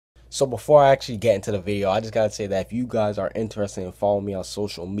So before I actually get into the video, I just gotta say that if you guys are interested in following me on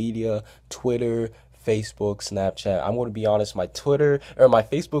social media, Twitter, Facebook, Snapchat, I'm gonna be honest, my Twitter or my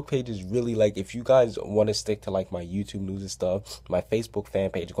Facebook page is really like if you guys want to stick to like my YouTube news and stuff, my Facebook fan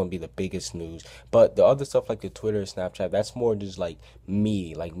page is gonna be the biggest news. But the other stuff like the Twitter, Snapchat, that's more just like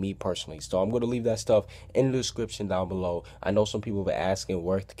me personally. So I'm gonna leave that stuff in the description down below. I know some people have been asking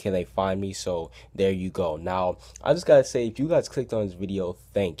where can they find me, so there you go. Now I just gotta say, if you guys clicked on this video,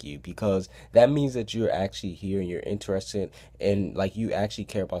 thank you, because that means that you're actually here and you're interested and like you actually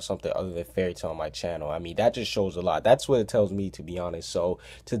care about something other than fairy tale on my channel. I mean, that just shows a lot. That's what it tells me, to be honest. So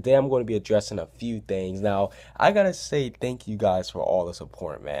today I'm going to be addressing a few things. Now I gotta say thank you guys for all the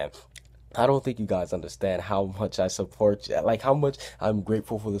support, man. I don't think you guys understand how much I support you, like how much I'm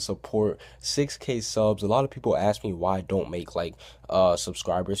grateful for the support. 6K subs. A lot of people ask me why I don't make like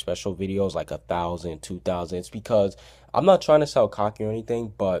subscriber special videos like 1,000, 2,000. It's because I'm not trying to sound cocky or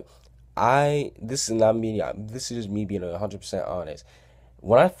anything, but this is not me. This is just me being 100% honest.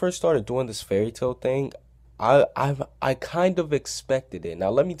 When I first started doing this fairy tale thing, I kind of expected it. Now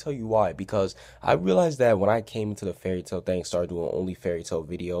let me tell you why. Because I realized that when I came into the fairy tale thing, started doing only fairy tale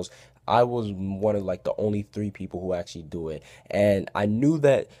videos, I was one of like the only three people who actually do it, and I knew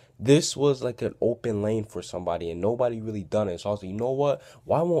that this was like an open lane for somebody and nobody really done it. So I was like, you know what?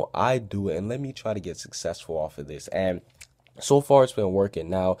 Why won't I do it and let me try to get successful off of this? And so far it's been working.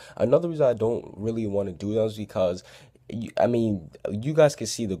 Now another reason I don't really want to do that is because I mean, you guys can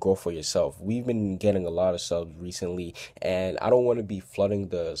see the growth for yourself. We've been getting a lot of subs recently, and I don't want to be flooding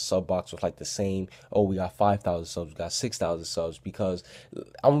the sub box with like the same, oh, we got 5,000 subs, we got 6,000 subs, because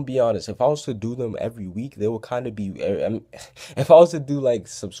I'm gonna be honest, if I was to do them every week, they would kind of be, if I was to do like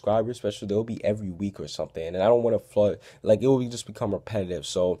subscriber special, they'll be every week or something, and I don't want to flood, like it will just become repetitive.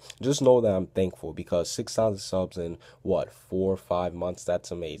 So just know that I'm thankful, because 6,000 subs in what, 4 or 5 months, that's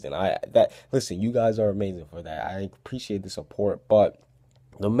amazing. Listen, you guys are amazing for that. I appreciate the support, but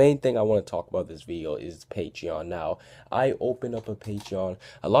the main thing I want to talk about this video is Patreon. Now, I opened up a Patreon.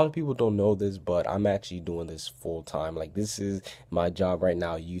 A lot of people don't know this, but I'm actually doing this full time. Like, this is my job right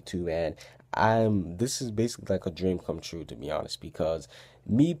now, YouTube, and this is basically like a dream come true, to be honest, because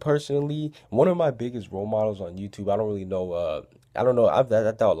me personally, one of my biggest role models on YouTube, I don't know, I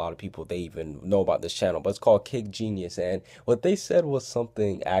doubt a lot of people they even know about this channel, but it's called Kick Genius, and what they said was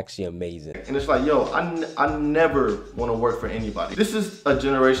something actually amazing. And it's like, yo, I never want to work for anybody. This is a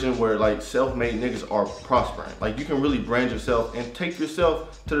generation where like self-made niggas are prospering. Like you can really brand yourself and take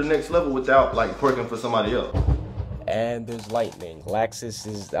yourself to the next level without like working for somebody else. And there's Lightning. Laxus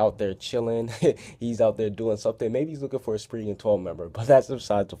is out there chilling. He's out there doing something. Maybe he's looking for a Spriggan 12 member, but that's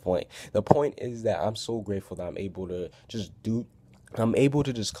beside the point. The point is that I'm so grateful that I'm able to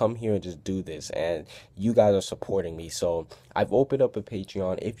just come here and just do this, and you guys are supporting me. So I've opened up a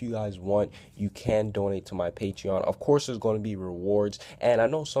Patreon. If you guys want, you can donate to my Patreon. Of course, there's going to be rewards, and I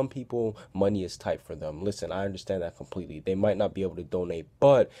know some people, money is tight for them. Listen, I understand that completely. They might not be able to donate,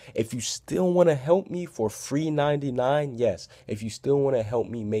 but if you still want to help me for free 99, yes, if you still want to help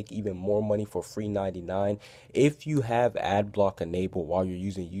me make even more money for free 99, if you have ad block enabled while you're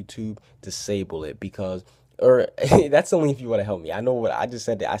using YouTube, disable it, because or that's only if you want to help me. I know what I just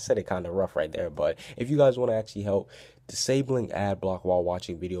said. I said it kind of rough right there, but if you guys want to actually help, disabling ad block while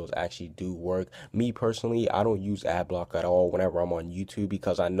watching videos actually do work. Me personally, I don't use ad block at all whenever I'm on YouTube,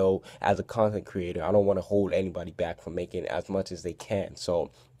 because I know as a content creator, I don't want to hold anybody back from making as much as they can.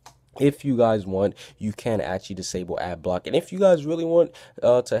 So if you guys want, you can actually disable ad block, and if you guys really want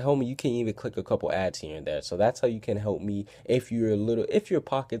to help me, you can even click a couple ads here and there. So that's how you can help me if if your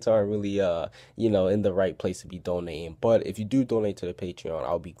pockets aren't really in the right place to be donating. But if you do donate to the Patreon,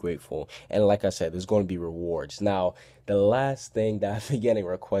 I'll be grateful, and like I said, there's going to be rewards. Now the last thing that I've been getting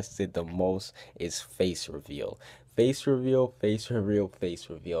requested the most is face reveal. Face reveal, face reveal, face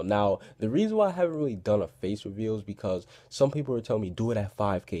reveal. Now, the reason why I haven't really done a face reveal is because some people are telling me, do it at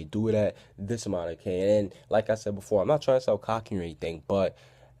 5K, do it at this amount of K. And like I said before, I'm not trying to sound cocky or anything, but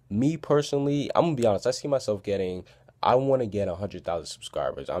me personally, I'm going to be honest, I want to get 100,000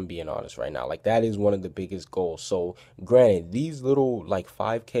 subscribers. I'm being honest right now. Like, that is one of the biggest goals. So, granted, these little, like,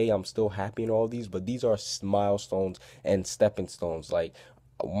 5K, I'm still happy in all these, but these are milestones and stepping stones. Like,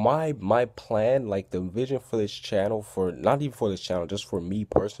 my plan, like the vision for this channel, for not even for this channel, just for me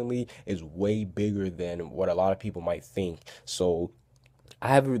personally, is way bigger than what a lot of people might think. So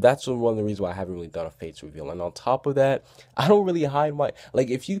That's one of the reasons why I haven't really done a face reveal. And on top of that, I don't really hide my, like,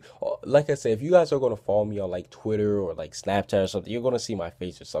 if you, like I said, if you guys are going to follow me on like Twitter or like Snapchat or something, you're going to see my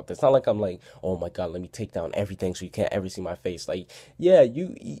face or something. It's not like I'm like, oh my God, let me take down everything so you can't ever see my face. Like, yeah,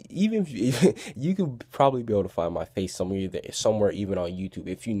 even if you could probably be able to find my face somewhere even on YouTube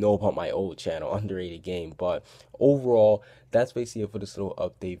if you know about my old channel, Underrated Game. But overall, that's basically it for this little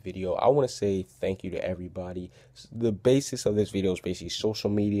update video. I want to say thank you to everybody. The basis of this video is basically social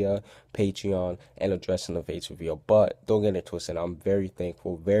media, Patreon, and addressing the face reveal. But don't get it twisted. I'm very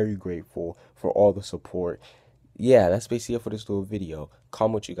thankful, very grateful for all the support. Yeah, that's basically it for this little video.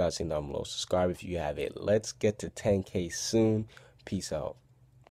 Comment what you guys think down below. Subscribe if you have it. Let's get to 10K soon. Peace out.